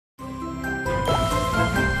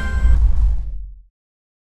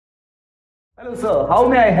Hello sir, how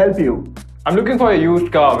may I help you? I'm looking for a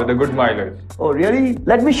used car with a good mileage. Oh really?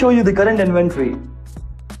 Let me show you the current inventory.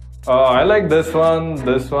 I like this one,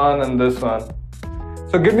 and this one.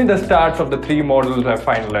 So give me the stats of the three models I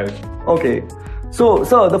finalized. Okay. So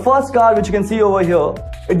sir, the first car which you can see over here,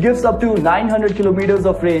 it gives up to 900 kilometers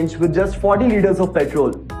of range with just 40 liters of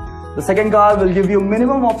petrol. The second car will give you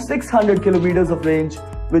minimum of 600 kilometers of range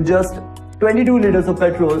with just 22 liters of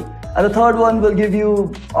petrol. And the third one will give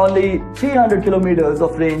you only 300 kilometers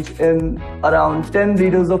of range in around 10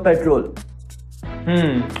 liters of petrol.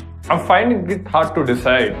 I'm finding it hard to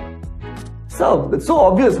decide. So, it's so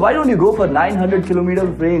obvious. Why don't you go for 900 kilometers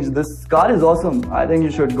of range? This car is awesome. I think you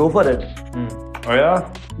should go for it. Oh yeah?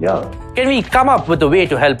 Yeah. Can we come up with a way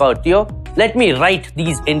to help out, Theo? Let me write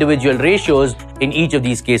these individual ratios in each of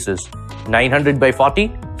these cases. 900 by 40,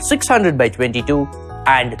 600 by 22,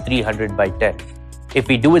 and 300 by 10. If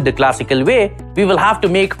we do it the classical way, we will have to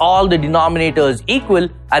make all the denominators equal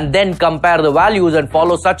and then compare the values and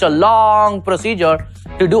follow such a long procedure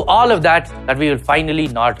to do all of that we will finally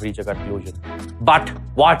not reach a conclusion. But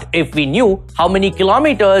what if we knew how many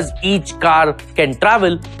kilometers each car can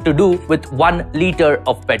travel to do with 1 liter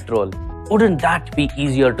of petrol? Wouldn't that be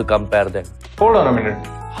easier to compare then? Hold on a minute.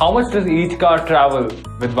 How much does each car travel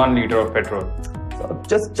with 1 liter of petrol? So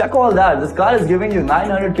just check all that. This car is giving you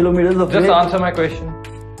 900 kilometers of range. Just answer my question.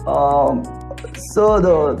 So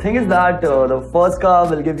the thing is that the first car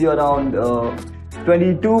will give you around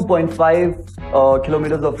 22.5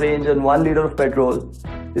 kilometers of range and 1 liter of petrol.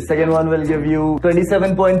 The second one will give you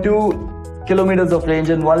 27.2 kilometers of range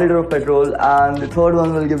and 1 liter of petrol. And the third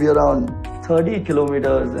one will give you around 30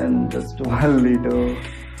 kilometers and just 1 liter.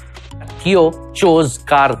 Theo chose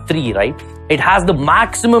car 3, right? It has the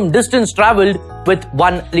maximum distance traveled with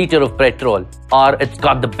 1 liter of petrol, or it's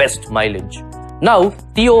got the best mileage. Now,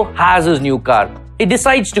 Theo has his new car. He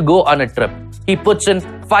decides to go on a trip. He puts in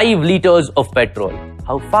 5 liters of petrol.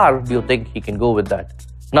 How far do you think he can go with that?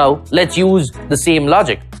 Now, let's use the same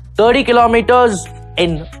logic. 30 kilometers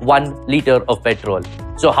in 1 liter of petrol.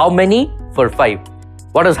 So how many for 5?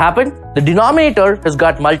 What has happened? The denominator has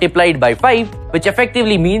got multiplied by 5, which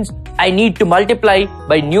effectively means I need to multiply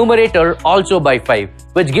by numerator also by 5,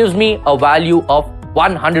 which gives me a value of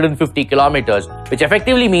 150 kilometers, which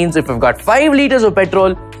effectively means if I've got 5 liters of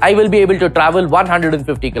petrol, I will be able to travel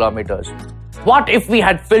 150 kilometers. What if we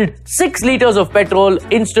had filled 6 liters of petrol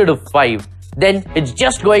instead of 5? Then it's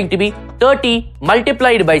just going to be 30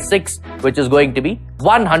 multiplied by 6, which is going to be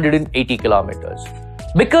 180 kilometers.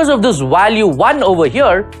 Because of this value 1 over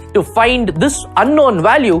here, to find this unknown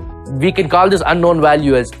value, we can call this unknown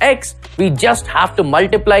value as x. We just have to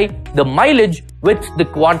multiply the mileage with the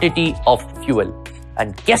quantity of fuel.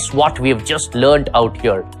 And guess what we have just learned out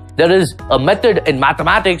here? There is a method in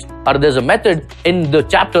mathematics, or there's a method in the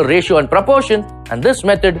chapter ratio and proportion, and this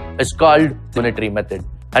method is called unitary method.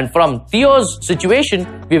 And from Theo's situation,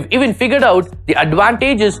 we've even figured out the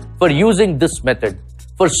advantages for using this method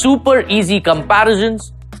for super easy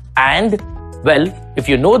comparisons. And well, if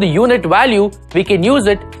you know the unit value, we can use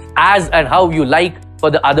it as and how you like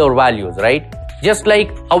for the other values, right? Just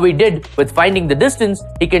like how we did with finding the distance,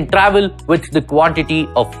 he can travel with the quantity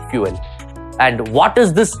of fuel. And what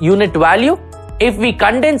is this unit value? If we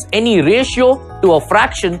condense any ratio to a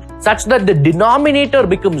fraction such that the denominator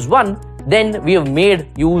becomes 1, then we have made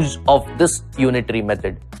use of this unitary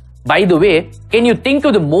method. By the way, can you think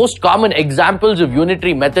of the most common examples of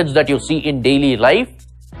unitary methods that you see in daily life?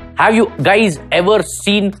 Have you guys ever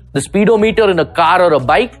seen the speedometer in a car or a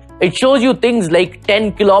bike? It shows you things like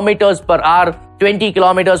 10 kilometers per hour, 20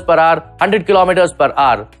 kilometers per hour, 100 kilometers per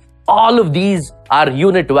hour. All of these are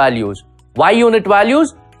unit values. Why unit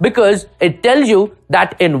values? Because it tells you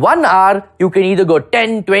that in 1 hour, you can either go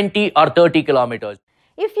 10, 20 or 30 kilometers.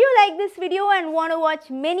 If you like this video and want to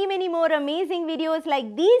watch many more amazing videos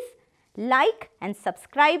like these, like and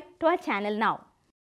subscribe to our channel now.